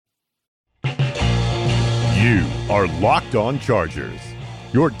You are Locked On Chargers,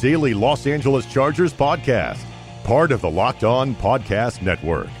 your daily Los Angeles Chargers podcast, part of the Locked On Podcast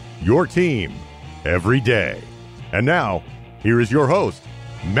Network, your team every day. And now, here is your host,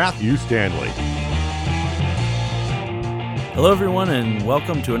 Matthew Stanley. Hello, everyone, and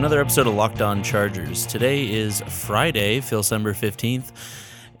welcome to another episode of Locked On Chargers. Today is Friday, December 15th,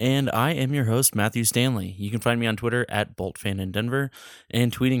 and I am your host, Matthew Stanley. You can find me on Twitter at BoltFan in Denver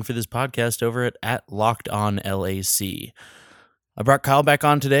and tweeting for this podcast over at LockedOnLAC. I brought Kyle back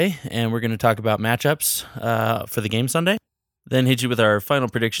on today, and we're going to talk about matchups for the game Sunday, then hit you with our final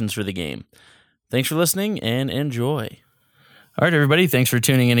predictions for the game. Thanks for listening, and enjoy. All right, everybody, thanks for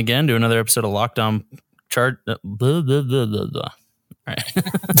tuning in again to another episode of Locked On All right.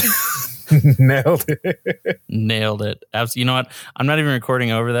 Nailed it. Nailed it. You know what? I'm not even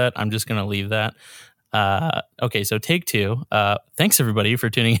recording over that. I'm just going to leave that. Okay, so take two. Thanks, everybody, for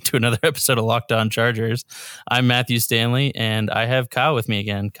tuning into another episode of Locked On Chargers. I'm Matthew Stanley, and I have Kyle with me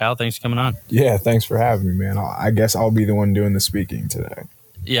again. Kyle, thanks for coming on. Yeah, thanks for having me, man. I guess I'll be the one doing the speaking today.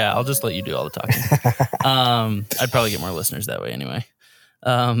 Yeah, I'll just let you do all the talking. I'd probably get more listeners that way anyway.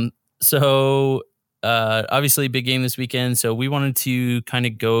 Obviously, big game this weekend, so we wanted to kind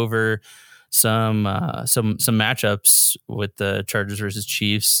of go over some matchups with the Chargers versus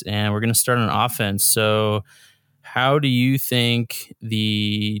Chiefs, and we're going to start on offense. So, how do you think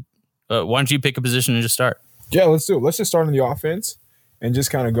why don't you pick a position and just start? Yeah, let's do it. Let's just start on the offense and just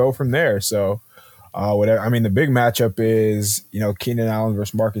kind of go from there. So, the big matchup is Keenan Allen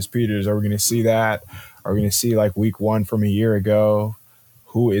versus Marcus Peters. Are we going to see that? Are we going to see like Week 1 from a year ago?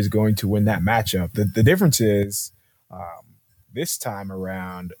 Who is going to win that matchup? The difference is this time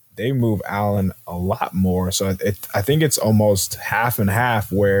around, they move Allen a lot more. So I think it's almost half and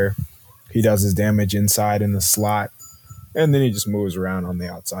half where he does his damage inside in the slot, and then he just moves around on the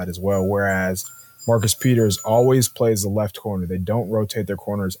outside as well. Whereas Marcus Peters always plays the left corner. They don't rotate their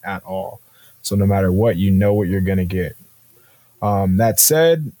corners at all. So no matter what, you know what you're going to get. That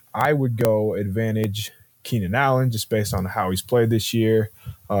said, I would go advantage Keenan Allen just based on how he's played this year.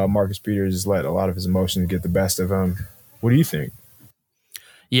 Marcus Peters has let a lot of his emotions get the best of him. What do you think?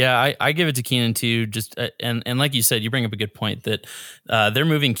 Yeah, I give it to Keenan too. Just and like you said, you bring up a good point that they're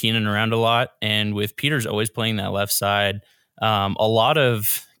moving Keenan around a lot, and with Peters always playing that left side, a lot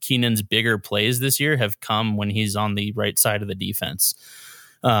of Keenan's bigger plays this year have come when he's on the right side of the defense.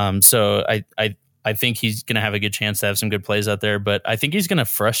 So I think he's going to have a good chance to have some good plays out there, but I think he's going to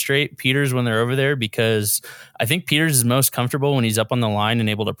frustrate Peters when they're over there because I think Peters is most comfortable when he's up on the line and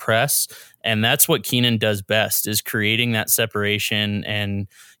able to press. And that's what Keenan does best, is creating that separation and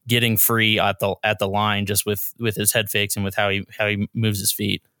getting free at the line just with his head fakes and with how he moves his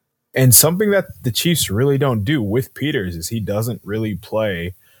feet. And something that the Chiefs really don't do with Peters is he doesn't really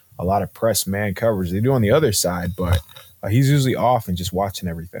play a lot of press man coverage. They do on the other side, but he's usually off and just watching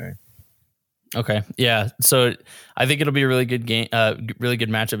everything. Okay. Yeah. So I think it'll be a really good game, really good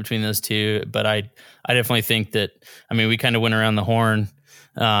matchup between those two. But I definitely think that, we kind of went around the horn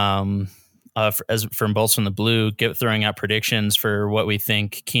from Bolts from the Blue, throwing out predictions for what we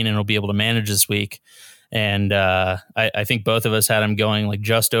think Keenan will be able to manage this week. And I think both of us had him going like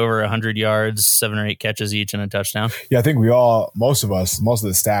just over 100 yards, 7 or 8 catches each and a touchdown. Yeah, I think most of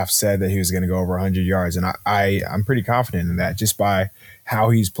the staff said that he was going to go over 100 yards. And I'm pretty confident in that just by how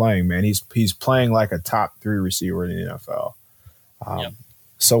he's playing, man. He's playing like a top 3 receiver in the NFL. Yep.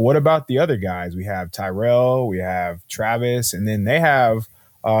 So what about the other guys? We have Tyrell, we have Travis, and then they have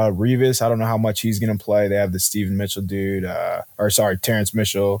Revis. I don't know how much he's going to play. They have the Steven Mitchell dude, Terrence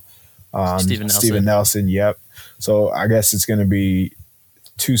Mitchell. Steven Nelson. Yep. So I guess it's going to be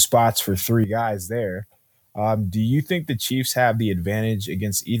 2 spots for 3 guys there. Do you think the Chiefs have the advantage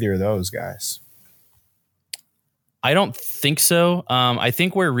against either of those guys? I don't think so. I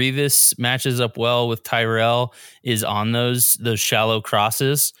think where Revis matches up well with Tyrell is on those shallow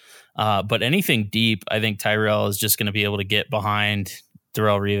crosses. But anything deep, I think Tyrell is just going to be able to get behind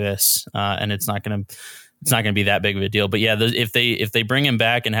Darrelle Revis, and it's not going to be that big of a deal. But yeah, if they bring him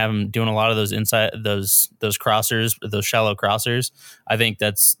back and have him doing a lot of those inside those crossers, those shallow crossers, I think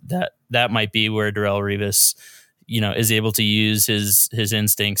that might be where Darrelle Revis, is able to use his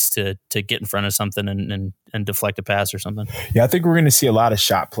instincts to get in front of something and deflect a pass or something. Yeah, I think we're going to see a lot of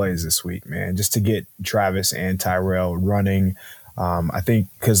shot plays this week, man, just to get Travis and Tyrell running. I think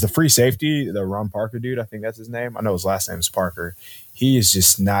because the free safety, the Ron Parker dude, I think that's his name. I know his last name is Parker. He is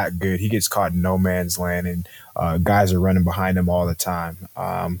just not good. He gets caught in no man's land, and guys are running behind him all the time.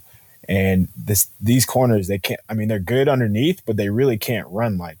 And these corners, they can't. They're good underneath, but they really can't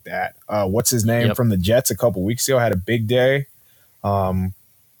run like that. What's his name from the Jets a couple weeks ago had a big day.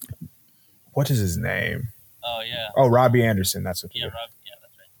 What is his name? Oh yeah. Oh, Robbie Anderson. That's what. Yeah, Rob. Yeah,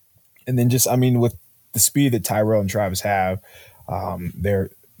 that's right. And then just, I mean, with the speed that Tyrell and Travis have, they're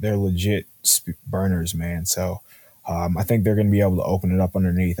legit burners, man. So I think they're going to be able to open it up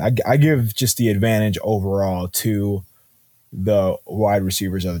underneath. I give just the advantage overall to the wide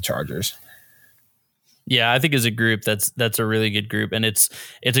receivers of the Chargers. Yeah, I think as a group, that's a really good group, and it's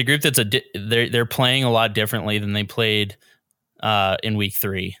a group that's they're playing a lot differently than they played in week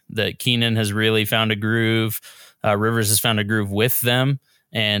 3. That Keenan has really found a groove. Rivers has found a groove with them,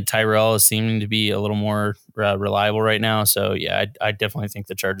 and Tyrell is seeming to be a little more reliable right now. So yeah, I definitely think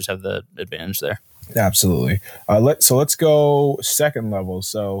the Chargers have the advantage there. Absolutely. Let's go second level.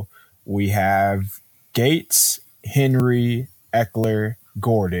 So we have Gates, Henry, Eckler,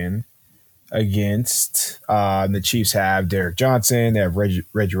 Gordon against the Chiefs. Have Derek Johnson. They have Reggie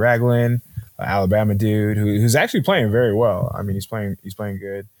Ragland, Alabama dude who's actually playing very well. I mean, he's playing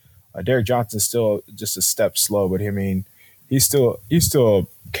good. Derek Johnson's still just a step slow, but I mean, he's still a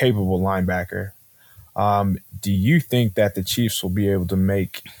capable linebacker. Do you think that the Chiefs will be able to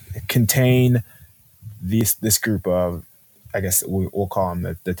contain this group of, I guess we'll call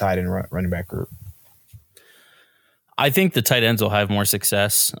them the tight end running back group? I think the tight ends will have more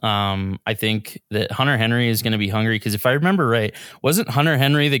success. I think that Hunter Henry is going to be hungry because if I remember right, wasn't Hunter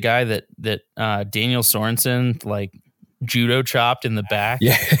Henry the guy that Daniel Sorensen like judo chopped in the back?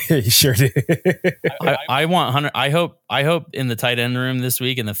 Yeah, he sure did. I want Hunter. I hope in the tight end room this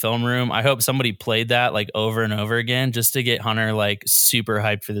week in the film room, I hope somebody played that like over and over again just to get Hunter like super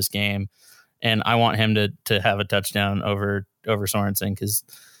hyped for this game. And I want him to have a touchdown over Sorensen because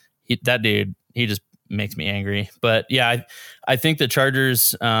that dude, he just makes me angry. But yeah, I think the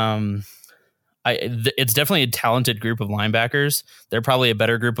Chargers, it's definitely a talented group of linebackers. They're probably a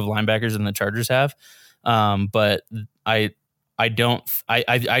better group of linebackers than the Chargers have. But I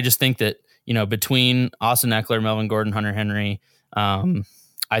just think that, between Austin Eckler, Melvin Gordon, Hunter Henry, I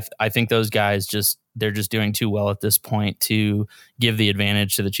think those guys they're just doing too well at this point to give the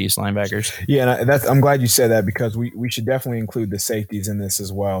advantage to the Chiefs linebackers. Yeah, and I'm glad you said that because we should definitely include the safeties in this as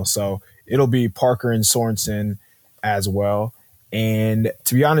well. So it'll be Parker and Sorensen as well. And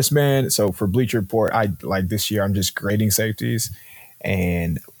to be honest, man, so for Bleacher Report, this year I'm just grading safeties,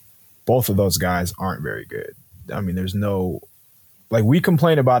 and both of those guys aren't very good. I mean, there's no we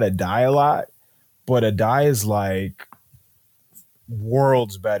complain about Adai a lot, but Adai is like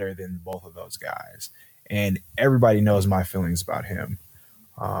worlds better than both of those guys, and everybody knows my feelings about him.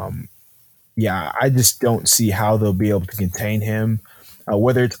 I just don't see how they'll be able to contain him,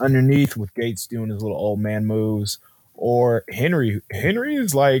 whether it's underneath with Gates doing his little old man moves or Henry. Henry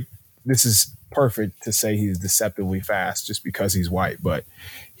is this is perfect to say he's deceptively fast just because he's white, but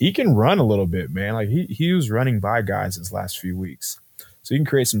he can run a little bit, man. He was running by guys his last few weeks, so he can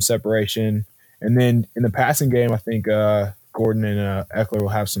create some separation. And then in the passing game, I think Gordon and Eckler will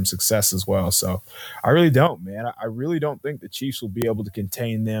have some success as well. So I really don't, man. I really don't think the Chiefs will be able to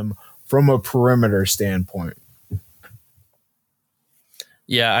contain them from a perimeter standpoint.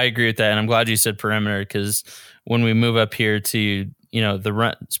 Yeah, I agree with that. And I'm glad you said perimeter because when we move up here to, the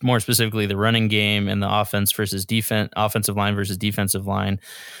run, more specifically the running game and the offensive line versus defensive line,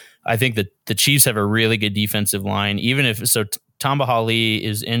 I think that the Chiefs have a really good defensive line. Even if Tamba Hali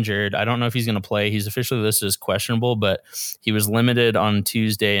is injured. I don't know if he's going to play. He's officially listed as questionable, but he was limited on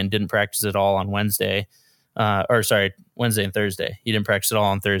Tuesday and didn't practice at all on Wednesday. Wednesday and Thursday. He didn't practice at all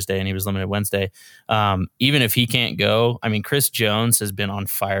on Thursday, and he was limited Wednesday. Even if he can't go, I mean, Chris Jones has been on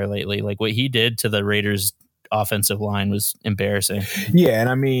fire lately. Like what he did to the Raiders' offensive line was embarrassing. Yeah, and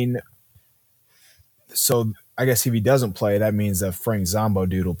I mean, so I guess if he doesn't play, that means that Frank Zombo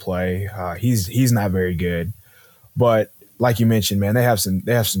dude will play. He's not very good, but like you mentioned, man, they have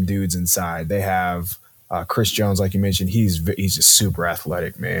some dudes inside. They have Chris Jones, like you mentioned. He's just super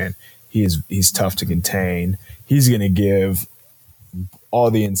athletic, man. He's tough to contain. He's going to give all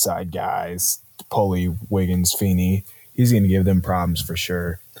the inside guys, Pulley, Wiggins, Feeney, he's going to give them problems for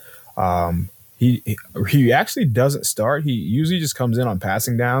sure. He actually doesn't start. He usually just comes in on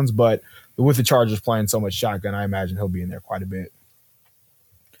passing downs, but with the Chargers playing so much shotgun, I imagine he'll be in there quite a bit.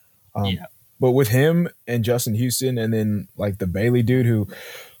 Yeah. But with him and Justin Houston, and then the Bailey dude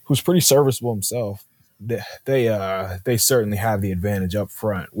who's pretty serviceable himself, they certainly have the advantage up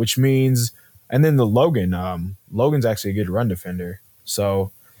front. Which means, and then the Logan's actually a good run defender,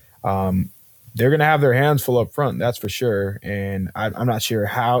 so they're gonna have their hands full up front. That's for sure. And I'm not sure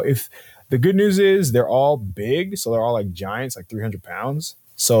how. If the good news is they're all big, so they're all like giants, like 300 pounds.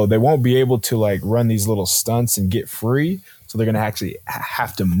 So they won't be able to run these little stunts and get free. So they're gonna actually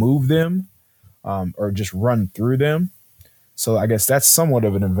have to move them. Or just run through them. So I guess that's somewhat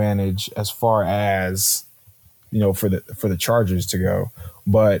of an advantage as far as for the Chargers to go.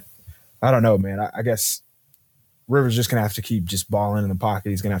 But I don't know, man. I guess Rivers just gonna have to keep just balling in the pocket.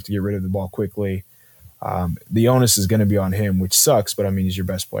 He's gonna have to get rid of the ball quickly. The onus is going to be on him, which sucks, but I mean, he's your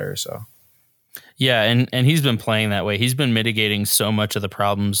best player. So, yeah. And he's been playing that way. He's been mitigating so much of the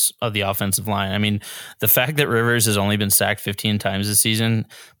problems of the offensive line. I mean, the fact that Rivers has only been sacked 15 times this season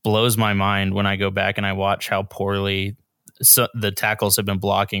blows my mind when I go back and I watch how poorly the tackles have been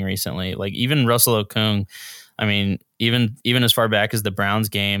blocking recently. Like even Russell Okung, I mean, even as far back as the Browns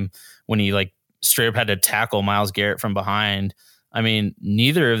game, when he like straight up had to tackle Myles Garrett from behind. I mean,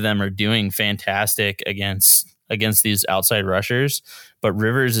 neither of them are doing fantastic against these outside rushers, but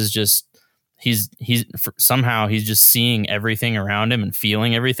Rivers is just somehow he's just seeing everything around him and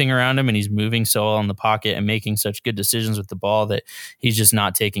feeling everything around him, and he's moving so well in the pocket and making such good decisions with the ball that he's just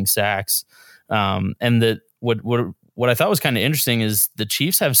not taking sacks. And what I thought was kind of interesting is the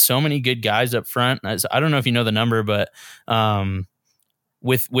Chiefs have so many good guys up front. I don't know if you know the number, but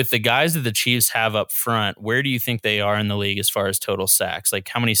with the guys that the Chiefs have up front, where do you think they are in the league as far as total sacks? Like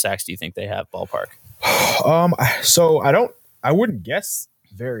how many sacks do you think they have ballpark? So I wouldn't guess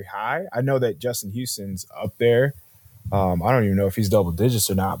very high. I know that Justin Houston's up there. I don't even know if he's double digits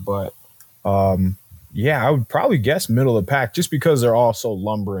or not, but yeah, I would probably guess middle of the pack just because they're all so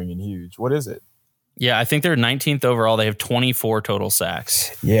lumbering and huge. What is it? Yeah, I think they're 19th overall. They have 24 total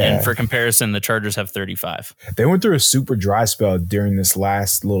sacks. Yeah. And for comparison, the Chargers have 35. They went through a super dry spell during this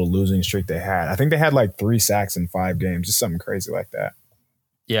last little losing streak they had. I think they had like 3 sacks in 5 games, just something crazy like that.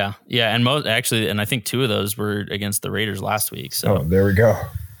 Yeah. Yeah. And I think 2 of those were against the Raiders last week. So there we go.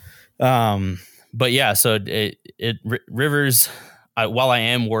 But yeah, so Rivers, while I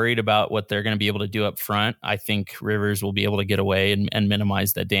am worried about what they're going to be able to do up front, I think Rivers will be able to get away and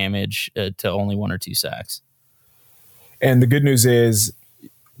minimize the damage to only 1 or 2 sacks. And the good news is,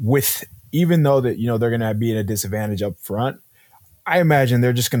 even though that they're going to be at a disadvantage up front, I imagine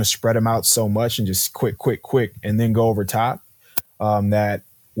they're just going to spread them out so much and just quick, and then go over top. That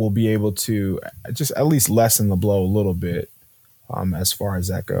will be able to just at least lessen the blow a little bit, as far as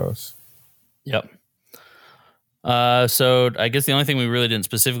that goes. Yep. So I guess the only thing we really didn't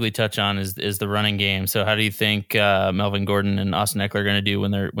specifically touch on is the running game. So how do you think Melvin Gordon and Austin Eckler are going to do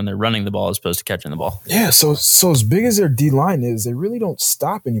when they're running the ball as opposed to catching the ball? Yeah, so as big as their D line is, they really don't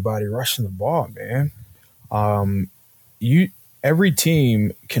stop anybody rushing the ball, man. Every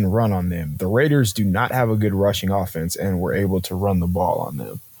team can run on them. The Raiders do not have a good rushing offense, and we're able to run the ball on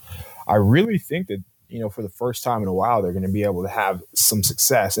them. I really think that for the first time in a while, they're going to be able to have some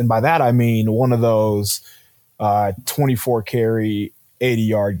success, and by that I mean one of those 24 carry,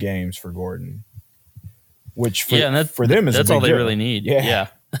 80-yard games for Gordon, which for them is that's all they really need. Yeah.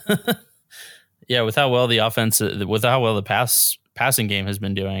 Yeah. With how well the passing game has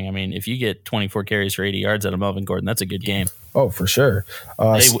been doing, I mean, if you get 24 carries for 80 yards out of Melvin Gordon, that's a good game. Oh, for sure.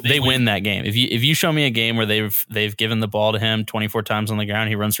 They win that game. If you show me a game where they've given the ball to him 24 times on the ground,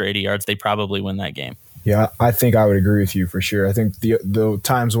 he runs for 80 yards, they probably win that game. Yeah, I think I would agree with you for sure. I think the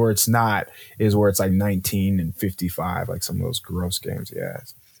times where it's not is where it's like 19 and 55, like some of those gross games he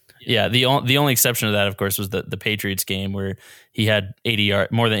has. Yeah, the only exception to that, of course, was the Patriots game where he had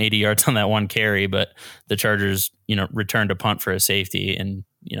more than 80 yards on that one carry, but the Chargers, returned a punt for a safety, and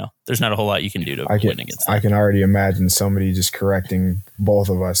there's not a whole lot you can do to win against that. I can already imagine somebody just correcting both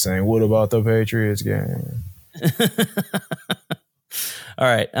of us, saying, "What about the Patriots game?" All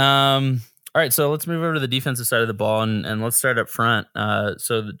right. All right, so let's move over to the defensive side of the ball, and let's start up front.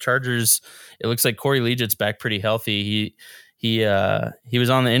 So the Chargers, it looks like Corey Leggett's back pretty healthy. He was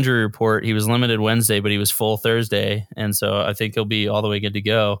on the injury report. He was limited Wednesday, but he was full Thursday, and so I think he'll be all the way good to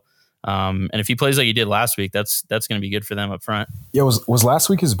go. And if he plays like he did last week, that's going to be good for them up front. Yeah, was last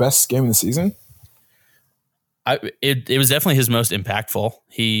week his best game of the season? It was definitely his most impactful.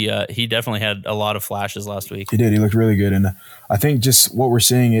 He definitely had a lot of flashes last week. He did. He looked really good. And I think just what we're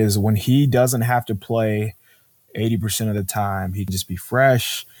seeing is when he doesn't have to play 80% of the time, he can just be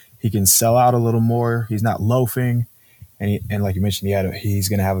fresh. He can sell out a little more. He's not loafing. And like you mentioned, he's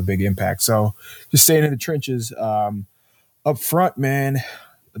going to have a big impact. So just staying in the trenches. Up front, man,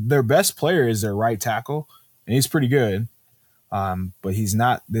 their best player is their right tackle, and he's pretty good. But he's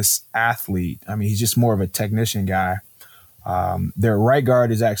not this athlete. I mean, he's just more of a technician guy. Their right guard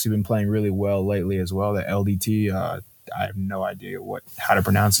has actually been playing really well lately as well. The LDT, I have no idea how to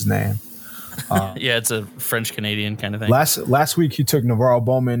pronounce his name. Yeah, it's a French-Canadian kind of thing. Last week he took Navarro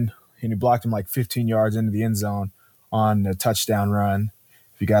Bowman and he blocked him like 15 yards into the end zone on a touchdown run.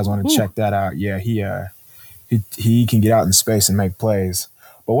 If you guys want to check that out, yeah, he can get out in space and make plays.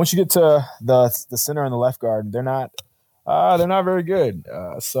 But once you get to the center and the left guard, they're not very good.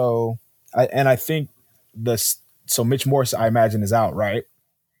 I think so Mitch Morse, I imagine, is out, right?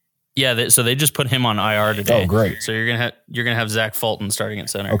 Yeah, so they just put him on IR today. Oh, great! So you're gonna have Zach Fulton starting at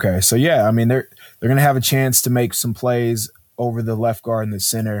center. Okay, so yeah, I mean they're gonna have a chance to make some plays over the left guard and the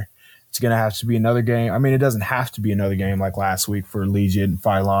center. It's gonna have to be another game. I mean, it doesn't have to be another game like last week for Legion,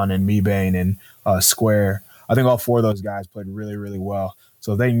 Phylon, and Mebane and Square. I think all four of those guys played really, really well.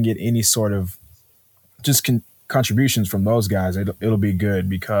 So if they can get any sort of just contributions from those guys, it'll be good,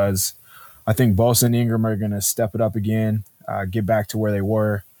 because I think Bosa and Ingram are gonna step it up again, get back to where they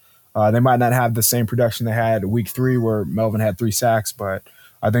were. They might not have the same production they had week 3 where Melvin had 3 sacks, but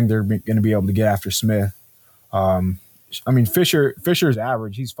I think they're going to be able to get after Smith. I mean, Fisher's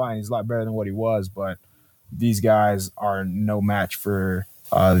average. He's fine. He's a lot better than what he was, but these guys are no match for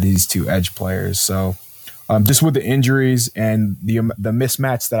these two edge players. So just with the injuries and the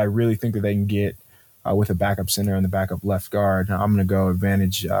mismatch that I really think that they can get with a backup center and the backup left guard, I'm going to go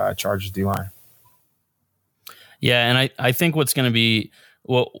advantage Chargers D-line. Yeah, and I think what's going to be –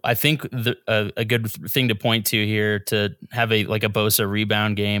 well, I think a good thing to point to here to have a Bosa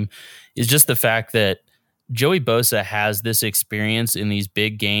rebound game is just the fact that Joey Bosa has this experience in these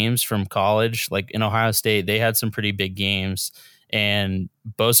big games from college. Like in Ohio State, they had some pretty big games, and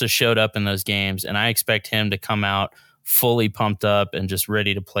Bosa showed up in those games, and I expect him to come out fully pumped up and just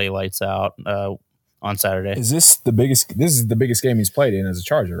ready to play lights out on Saturday. Is this the biggest? This is the biggest game he's played in as a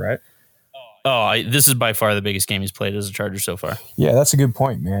Charger, right? This is by far the biggest game he's played as a Charger so far. Yeah, that's a good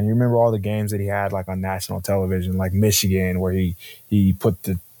point, man. You remember all the games that he had like on national television, like Michigan, where he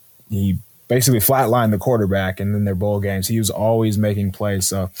basically flatlined the quarterback, and then their bowl games, he was always making plays.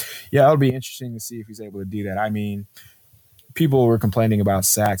 So, yeah, it'll be interesting to see if he's able to do that. I mean, people were complaining about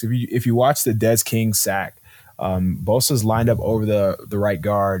sacks. If you watch the Des King sack, Bosa's lined up over the right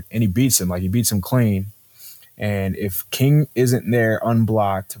guard, and he beats him. Like, he beats him clean. And if King isn't there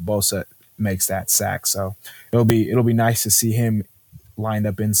unblocked, Bosa makes that sack. So it'll be nice to see him lined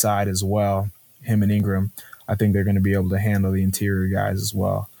up inside as well, him and Ingram. I think they're going to be able to handle the interior guys as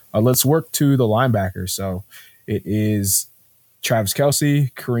well. Let's work to the linebackers. So it is Travis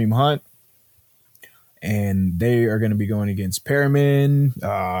Kelce, Kareem Hunt, and they are going to be going against Perriman,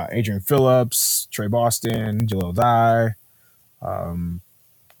 Adrian Phillips, Trey Boston, Jalil Dye.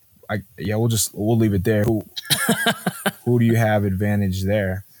 We'll leave it there. Who do you have advantage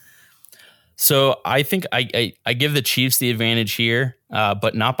there? So I think I give the Chiefs the advantage here,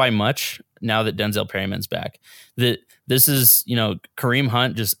 but not by much now that Denzel Perryman's back. This is, Kareem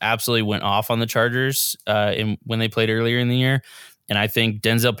Hunt just absolutely went off on the Chargers when they played earlier in the year. And I think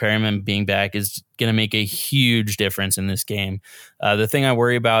Denzel Perryman being back is going to make a huge difference in this game. The thing I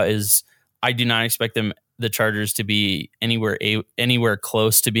worry about is I do not expect the Chargers to be anywhere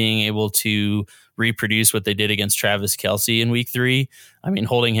close to being able to reproduce what they did against Travis Kelce in week 3. I mean,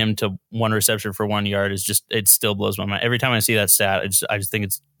 holding him to 1 reception for 1 yard is just, it still blows my mind. Every time I see that stat, I just think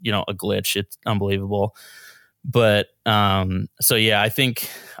it's, a glitch. It's unbelievable. But so yeah, I think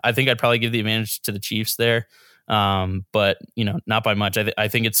I'd probably give the advantage to the Chiefs there. But not by much. I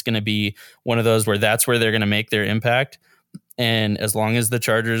think it's going to be one of those where that's where they're going to make their impact. And as long as the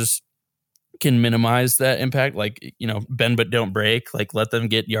Chargers can minimize that impact, bend but don't break, let them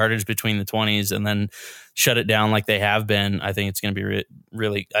get yardage between the 20s and then shut it down like they have been, I think it's going to be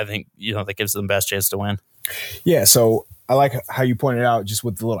really, I think, that gives them the best chance to win. Yeah, so I like how you pointed out just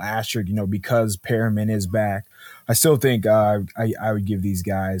with the little asterisk, because Perriman is back. I still think I would give these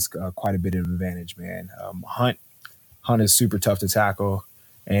guys quite a bit of advantage, man. Hunt is super tough to tackle,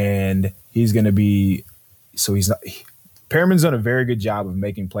 and he's going to be – so he's not – Perriman's done a very good job of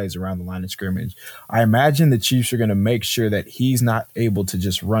making plays around the line of scrimmage. I imagine the Chiefs are going to make sure that he's not able to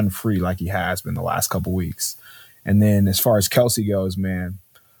just run free like he has been the last couple weeks. And then as far as Kelce goes, man,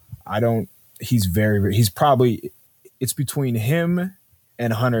 he's probably – it's between him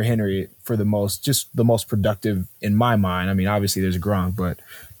and Hunter Henry for the most productive in my mind. I mean, obviously there's Gronk, but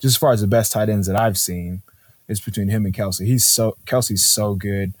just as far as the best tight ends that I've seen, it's between him and Kelce. Kelce's so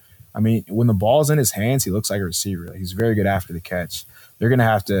good. I mean, when the ball's in his hands, he looks like a receiver. He's very good after the catch. They're going to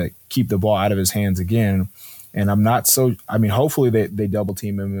have to keep the ball out of his hands again. And hopefully they double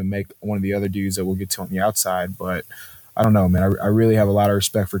team him and make one of the other dudes that we'll get to on the outside. But I don't know, man. I really have a lot of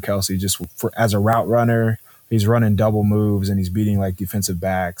respect for Kelce just as a route runner. He's running double moves and he's beating defensive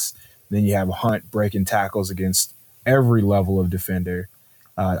backs. Then you have Hunt breaking tackles against every level of defender.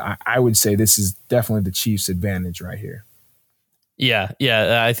 I would say this is definitely the Chiefs' advantage right here. Yeah.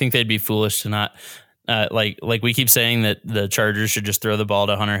 I think they'd be foolish to not like we keep saying that the Chargers should just throw the ball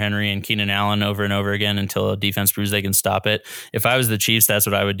to Hunter Henry and Keenan Allen over and over again until a defense proves they can stop it. If I was the Chiefs, that's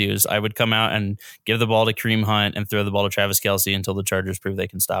what I would do is I would come out and give the ball to Kareem Hunt and throw the ball to Travis Kelce until the Chargers prove they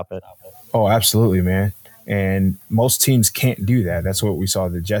can stop it. Oh, absolutely, man. And most teams can't do that. That's what we saw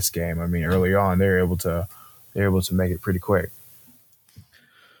the Jets game. I mean, early on, they're able to make it pretty quick.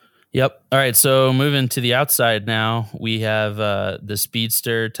 Yep. All right. So moving to the outside now, we have the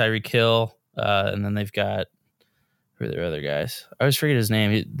speedster Tyreek Hill, and then they've got, who are their other guys? I always forget his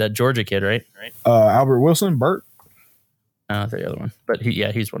name. That Georgia kid, right? Albert Wilson, Burt. The other one, but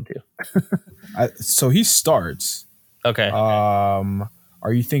he's one too. So he starts. Okay.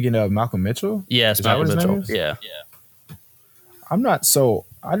 Are you thinking of Malcolm Mitchell? Yes, Malcolm Mitchell. Yeah.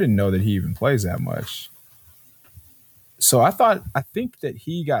 I didn't know that he even plays that much. So I think that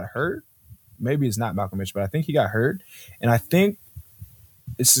he got hurt. Maybe it's not Malcolm Mitchell, but I think he got hurt. And I think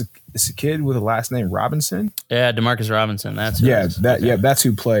it's a kid with a last name Robinson. Yeah, Demarcus Robinson. That's that's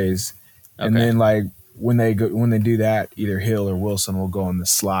who plays. Okay. And then like when they do that, either Hill or Wilson will go in the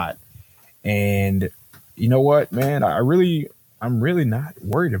slot. And you know what, man? I'm really not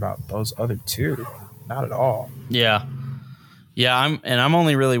worried about those other two. Not at all. Yeah. Yeah, I'm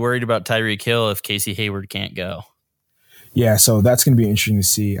only really worried about Tyreek Hill if Casey Hayward can't go. Yeah, so that's going to be interesting to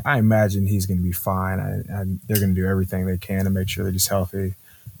see. I imagine he's going to be fine, and they're going to do everything they can to make sure that he's healthy.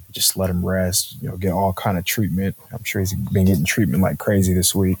 Just let him rest, get all kind of treatment. I'm sure he's been getting treatment like crazy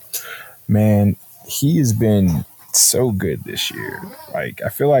this week. Man, he has been so good this year. Like, I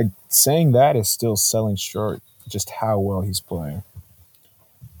feel like saying that is still selling short just how well he's playing.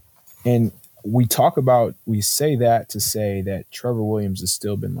 And we say that to say that Trevor Williams has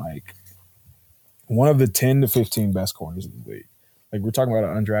still been like one of the 10 to 15 best corners in the league. Like, we're talking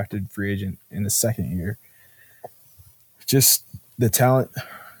about an undrafted free agent in the second year. Just the talent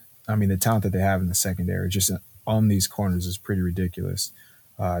that they have in the secondary just on these corners is pretty ridiculous.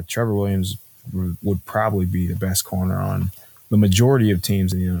 Trevor Williams would probably be the best corner on the majority of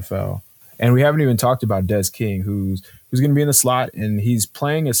teams in the NFL. And we haven't even talked about Des King, who's going to be in the slot, and he's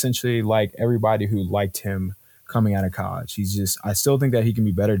playing essentially like everybody who liked him coming out of college. I still think that he can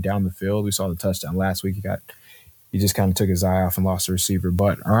be better down the field. We saw the touchdown last week. He just kind of took his eye off and lost the receiver.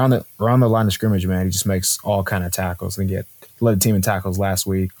 But around the line of scrimmage, man, he just makes all kind of tackles. I think he led the team in tackles last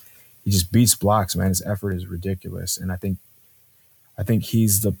week. He just beats blocks, man. His effort is ridiculous. And I think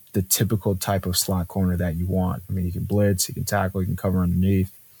he's the typical type of slot corner that you want. I mean, he can blitz, he can tackle, he can cover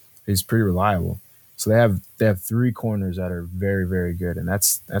underneath. He's pretty reliable. So they have three corners that are very, very good, and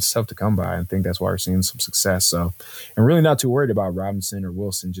that's tough to come by. I think that's why we're seeing some success. So, I'm really not too worried about Robinson or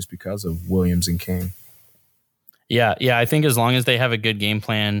Wilson just because of Williams and King. Yeah. I think as long as they have a good game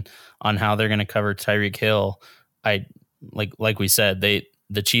plan on how they're going to cover Tyreek Hill, like we said,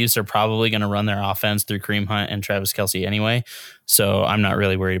 the Chiefs are probably going to run their offense through Kareem Hunt and Travis Kelce anyway. So I'm not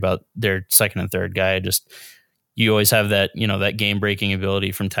really worried about their second and third guy. You always have that, that game-breaking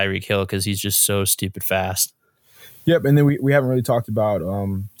ability from Tyreek Hill because he's just so stupid fast. Yep, and then we haven't really talked about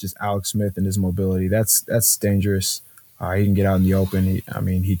just Alex Smith and his mobility. That's dangerous. He can get out in the open.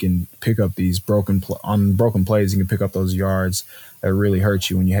 He can pick up these broken plays. He can pick up those yards that really hurt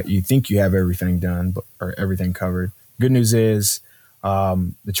you when you think you have everything done or everything covered. Good news is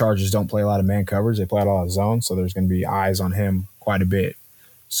the Chargers don't play a lot of man coverage. They play a lot of zone, so there's going to be eyes on him quite a bit.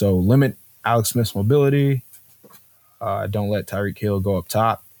 So limit Alex Smith's mobility. Don't let Tyreek Hill go up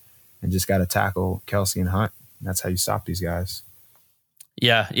top, and just got to tackle Kelce and Hunt. That's how you stop these guys.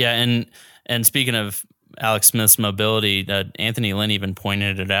 Yeah, and speaking of Alex Smith's mobility, Anthony Lynn even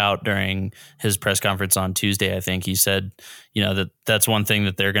pointed it out during his press conference on Tuesday. I think he said, that's one thing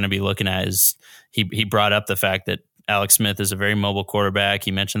that they're going to be looking at is he brought up the fact that Alex Smith is a very mobile quarterback. He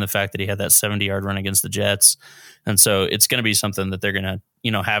mentioned the fact that he had that 70-yard run against the Jets, and so it's going to be something that they're going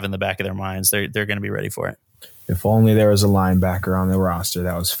to have in the back of their minds. They're going to be ready for it. If only there was a linebacker on the roster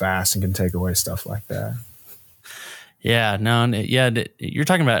that was fast and can take away stuff like that. Yeah, no, yeah, you're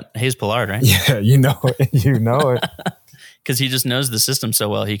talking about Hayes Pillard, right? Yeah, you know it. Because he just knows the system so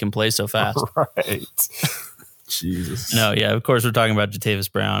well. He can play so fast. Right. Jesus. No, yeah, of course we're talking about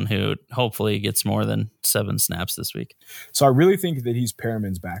Jatavis Brown, who hopefully gets more than 7 snaps this week. So I really think that he's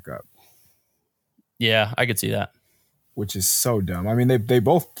Perriman's backup. Yeah, I could see that. Which is so dumb. I mean, they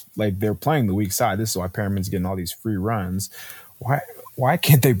both, they're playing the weak side. This is why Perriman's getting all these free runs. Why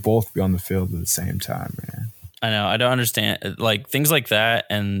can't they both be on the field at the same time, man? I know. I don't understand. Like, things like that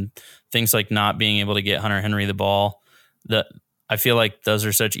and things like not being able to get Hunter Henry the ball, I feel like those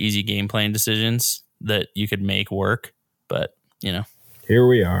are such easy game plan decisions that you could make work. But, Here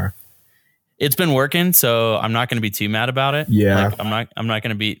we are. It's been working, so I'm not going to be too mad about it. Yeah. I'm not going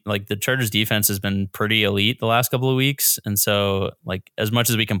to be the Chargers defense has been pretty elite the last couple of weeks. And so as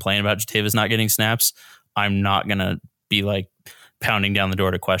much as we complain about Jatavis not getting snaps, I'm not going to be pounding down the door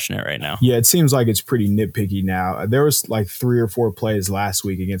to question it right now. Yeah, it seems like it's pretty nitpicky now. There was 3 or 4 plays last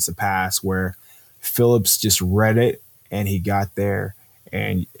week against the pass where Phillips just read it and he got there.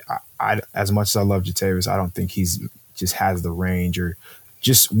 And I as much as I love Jatavis, I don't think he's just has the range or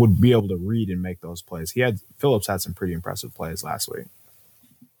just would be able to read and make those plays. Phillips had some pretty impressive plays last week.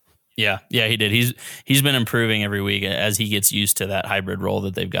 Yeah, he did. He's been improving every week as he gets used to that hybrid role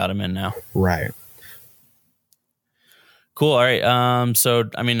that they've got him in now. Right. Cool. All right. So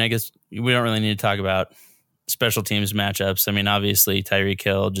I mean, I guess we don't really need to talk about special teams matchups. I mean, obviously Tyreek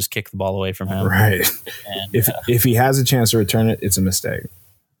Hill, just kick the ball away from him. Right. And, if he has a chance to return it, it's a mistake.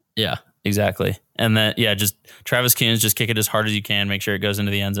 Yeah, exactly. And then just Travis Coons, just kick it as hard as you can, make sure it goes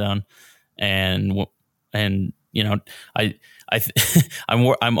into the end zone. And you know,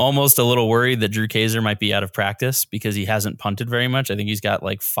 I'm almost a little worried that Drew Kaiser might be out of practice because he hasn't punted very much. I think he's got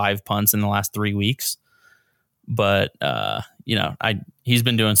like 5 punts in the last 3 weeks. But you know, he's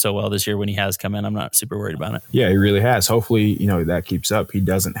been doing so well this year when he has come in. I'm not super worried about it. Yeah, he really has. Hopefully, you know, that keeps up. He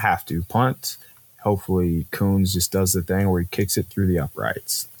doesn't have to punt. Hopefully, Coons just does the thing where he kicks it through the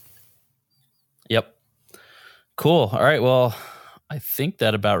uprights. Yep. Cool. All right. Well, I think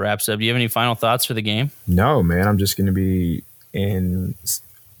that about wraps up. Do you have any final thoughts for the game? No, man. I'm just going to be in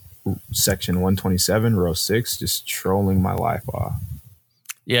section 127, row 6, just trolling my life off.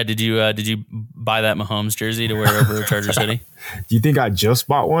 Yeah. Did you buy that Mahomes jersey to wear over Charger City? Do you think I just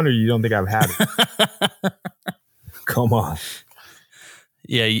bought one, or you don't think I've had it? Come on.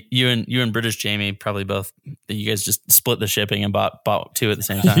 Yeah, you and British Jamie probably both. You guys just split the shipping and bought 2 at the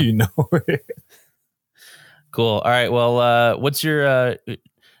same time. You know it. Cool. All right. Well, what's your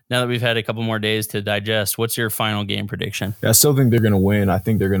now that we've had a couple more days to digest? What's your final game prediction? I still think they're going to win. I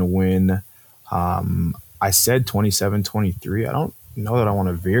think they're going to win. I said 27-23. I don't know that I want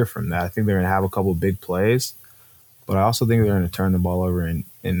to veer from that. I think they're going to have a couple big plays, but I also think they're going to turn the ball over and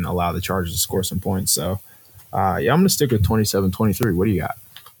allow the Chargers to score some points. So, I'm going to stick with 27-23. What do you got?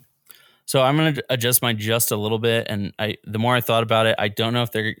 So I'm going to adjust mine just a little bit. And the more I thought about it, I don't know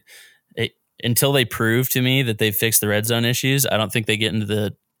if until they prove to me that they fixed the red zone issues, I don't think they get into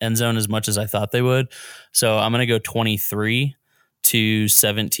the end zone as much as I thought they would. So I'm going to go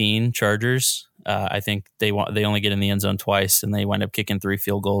 23-17 Chargers. I think they only get in the end zone twice and they wind up kicking 3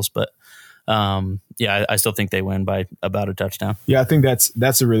 field goals. But I still think they win by about a touchdown. Yeah, I think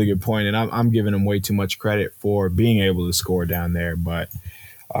that's a really good point, and I'm giving them way too much credit for being able to score down there. But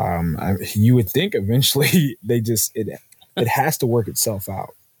you would think eventually it has to work itself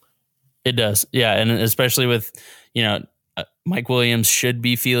out. It does, yeah, and especially with Mike Williams should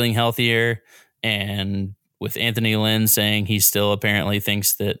be feeling healthier, and with Anthony Lynn saying he still apparently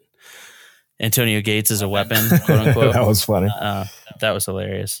thinks that Antonio Gates is a weapon, quote unquote. That was funny. That was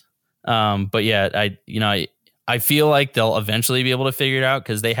hilarious. But yeah, I feel like they'll eventually be able to figure it out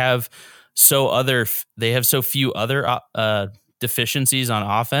because they have so few other deficiencies on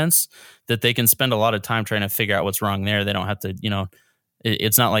offense that they can spend a lot of time trying to figure out what's wrong there. They don't have to,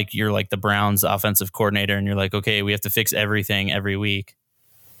 it's not like you're like the Browns offensive coordinator and you're like, okay, we have to fix everything every week.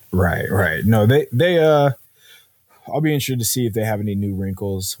 Right. No, they I'll be interested to see if they have any new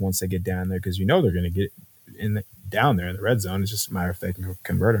wrinkles once they get down there, because they're going to get down there in the red zone. It's just a matter if they can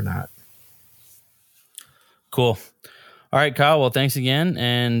convert or not. Cool. All right, Kyle. Well, thanks again.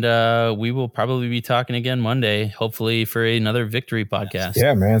 And we will probably be talking again Monday, hopefully for another victory podcast.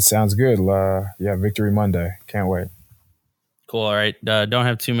 Yeah, man. Sounds good. Victory Monday. Can't wait. Cool. All right. Don't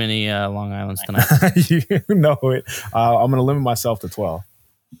have too many Long Islands tonight. You know it. I'm going to limit myself to 12.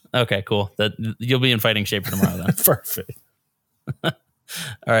 Okay, cool. You'll be in fighting shape for tomorrow then. Perfect. All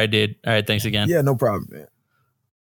right, dude. All right. Thanks again. Yeah, no problem, man.